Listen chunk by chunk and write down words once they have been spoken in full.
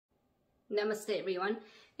Namaste everyone.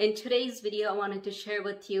 In today's video, I wanted to share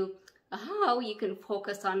with you how you can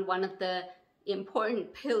focus on one of the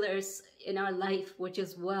important pillars in our life, which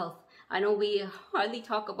is wealth. I know we hardly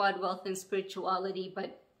talk about wealth and spirituality,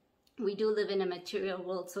 but we do live in a material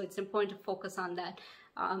world, so it's important to focus on that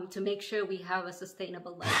to make sure we have a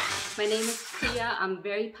sustainable life. My name is Pria. I'm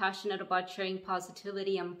very passionate about sharing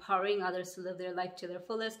positivity, empowering others to live their life to their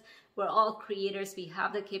fullest. We're all creators. We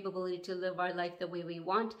have the capability to live our life the way we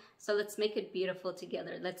want. So let's make it beautiful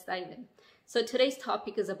together. Let's dive in. So today's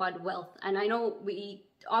topic is about wealth. And I know we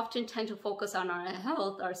often tend to focus on our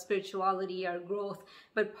health, our spirituality, our growth,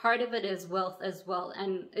 but part of it is wealth as well.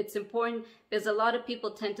 And it's important because a lot of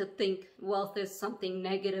people tend to think wealth is something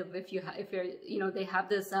negative. If you're, they have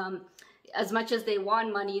this, as much as they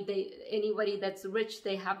want money, anybody that's rich,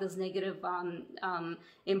 they have this negative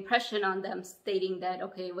impression on them, stating that,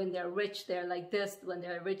 okay, when they're rich, they're like this. When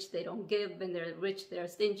they're rich, they don't give. When they're rich, they're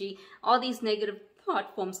stingy. All these negative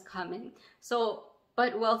thought forms come in.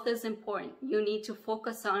 But wealth is important. You need to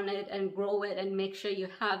focus on it and grow it and make sure you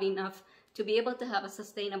have enough to be able to have a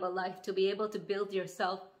sustainable life, to be able to build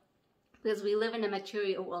yourself. Because we live in a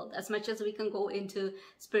material world. As much as we can go into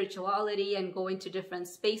spirituality and go into different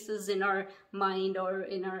spaces in our mind or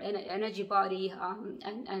in our energy body,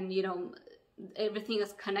 and you know, everything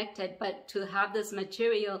is connected. But to have this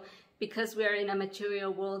material, because we are in a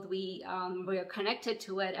material world, we are connected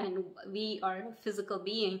to it, and we are a physical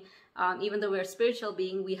being. Even though we're a spiritual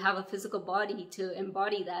being, we have a physical body to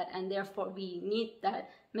embody that, and therefore we need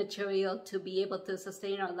that material to be able to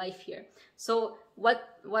sustain our life here. So what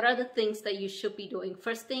are the things that you should be doing?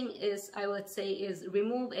 First thing is, I would say, is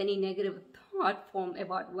remove any negative thought form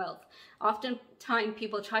about wealth. Oftentimes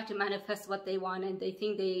people try to manifest what they want, and they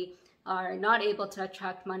think they are not able to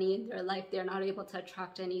attract money in their life. They're not able to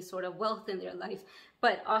attract any sort of wealth in their life.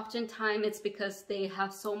 But oftentimes it's because they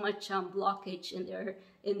have so much blockage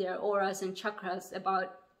in their auras and chakras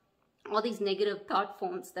about all these negative thought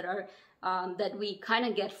forms that are that we kind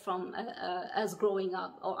of get from as growing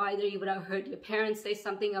up. Or either you would have heard your parents say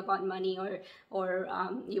something about money, or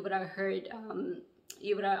you would have heard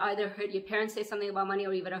you would have either heard your parents say something about money,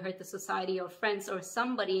 or you would have heard the society or friends or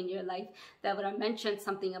somebody in your life that would have mentioned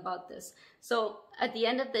something about this. So at the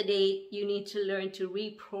end of the day, you need to learn to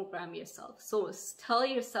reprogram yourself. So tell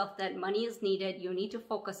yourself that money is needed. You need to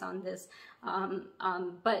focus on this,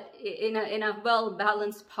 but in a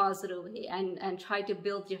well-balanced, positive way, and try to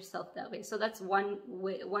build yourself that way. So that's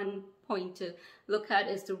one point to look at,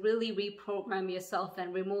 is to really reprogram yourself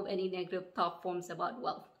and remove any negative thought forms about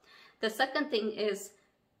wealth. The second thing is,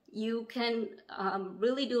 you can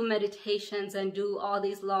really do meditations and do all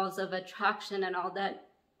these laws of attraction and all that,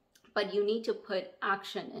 but you need to put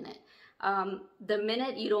action in it. The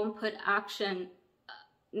minute you don't put action,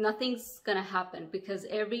 nothing's gonna happen, because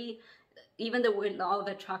even the word law of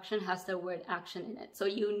attraction has the word action in it. So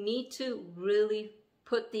you need to really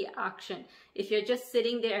put the action. If you're just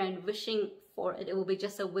sitting there and wishing for it, it will be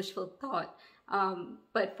just a wishful thought.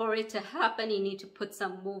 But for it to happen, you need to put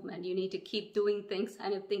some movement. You need to keep doing things,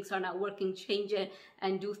 and if things are not working, change it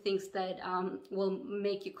and do things that will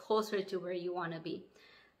make you closer to where you want to be.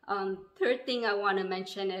 Third thing I want to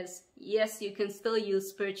mention is, yes, you can still use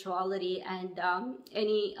spirituality and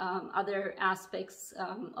any other aspects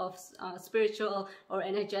of spiritual or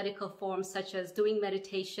energetical forms, such as doing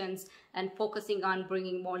meditations and focusing on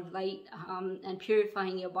bringing more light and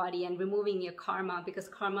purifying your body and removing your karma, because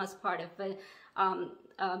karma is part of a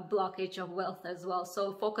blockage of wealth as well.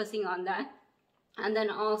 So focusing on that. And then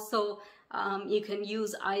also you can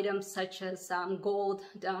use items such as gold.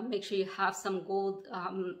 Make sure you have some gold.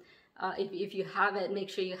 If you have it, make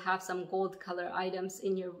sure you have some gold color items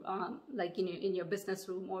in your like in your business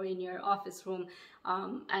room or in your office room,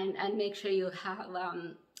 and make sure you have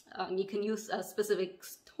you can use specific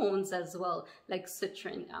stones as well, like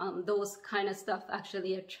citrine. Those kind of stuff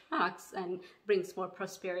actually attracts and brings more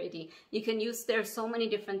prosperity. You can use, there's so many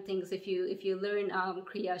different things. If you learn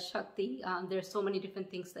Kriya Shakti, there's so many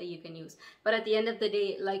different things that you can use. But at the end of the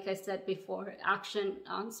day, like I said before, action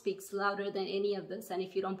speaks louder than any of this. And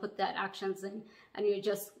if you don't put that actions in, and you're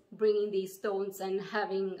just bringing these stones and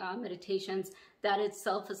having meditations, that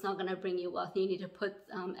itself is not going to bring you wealth. You need to put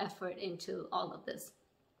effort into all of this.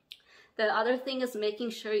 The other thing is making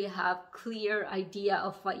sure you have clear idea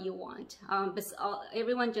of what you want.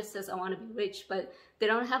 Everyone just says, I want to be rich, but they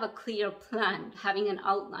don't have a clear plan, having an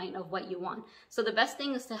outline of what you want. So the best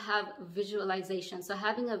thing is to have visualization. So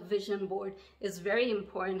having a vision board is very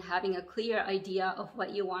important, having a clear idea of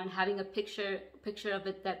what you want, having a picture of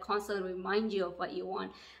it that constantly reminds you of what you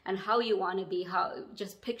want and how you want to be,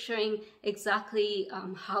 just picturing exactly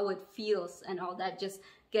how it feels and all that. Just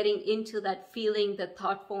getting into that feeling, the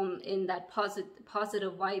thought form in that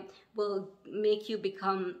positive vibe will make you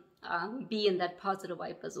become, be in that positive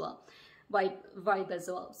vibe as well. Vibe as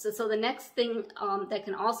well. So the next thing that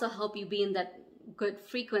can also help you be in that good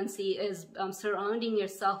frequency is surrounding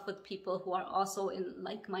yourself with people who are also in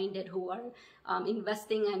like-minded, who are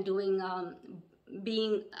investing and doing,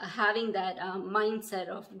 having that mindset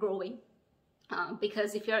of growing.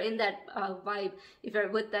 Because if you're in that vibe, if you're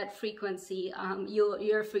with that frequency,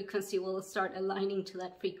 your frequency will start aligning to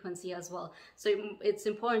that frequency as well. So it's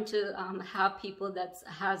important to have people that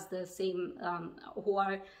has the same,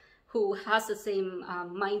 who has the same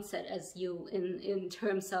mindset as you in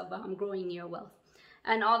terms of growing your wealth.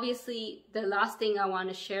 And obviously, the last thing I want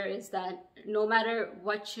to share is that no matter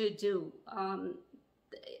what you do,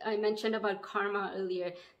 I mentioned about karma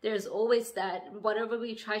earlier, there's always that, whatever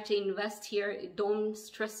we try to invest here, don't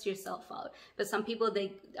stress yourself out. But some people,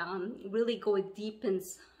 they really go deep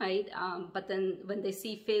inside, but then when they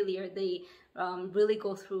see failure, they really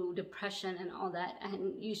go through depression and all that.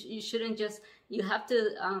 And you shouldn't just, you have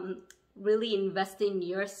to really invest in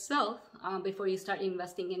yourself before you start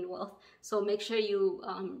investing in wealth. So make sure you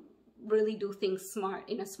really do things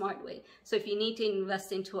in a smart way. So if you need to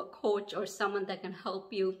invest into a coach or someone that can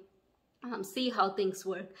help you see how things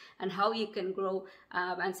work and how you can grow,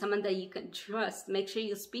 and someone that you can trust, make sure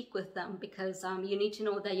you speak with them, because you need to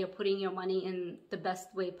know that you're putting your money in the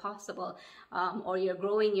best way possible, or you're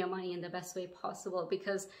growing your money in the best way possible.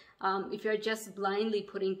 Because if you're just blindly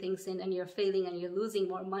putting things in and you're failing and you're losing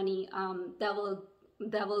more money,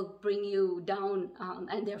 that will bring you down,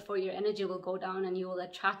 and therefore your energy will go down and you will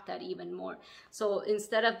attract that even more. So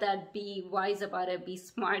instead of that, be wise about it, be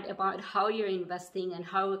smart about how you're investing and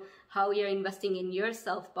how you're investing in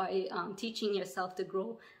yourself by teaching yourself to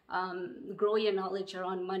grow your knowledge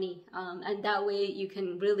around money, and that way you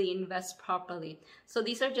can really invest properly. So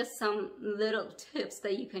these are just some little tips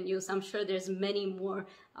that you can use. I'm sure there's many more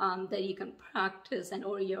that you can practice,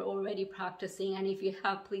 or you're already practicing. And if you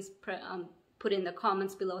have, please put in the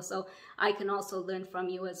comments below so I can also learn from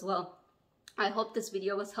you as well. I hope this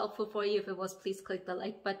video was helpful for you. If it was, please click the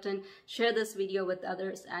like button, share this video with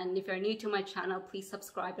others, and if you're new to my channel, please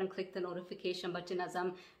subscribe and click the notification button, as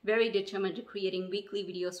I'm very determined to creating weekly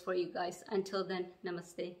videos for you guys. Until then,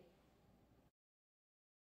 namaste.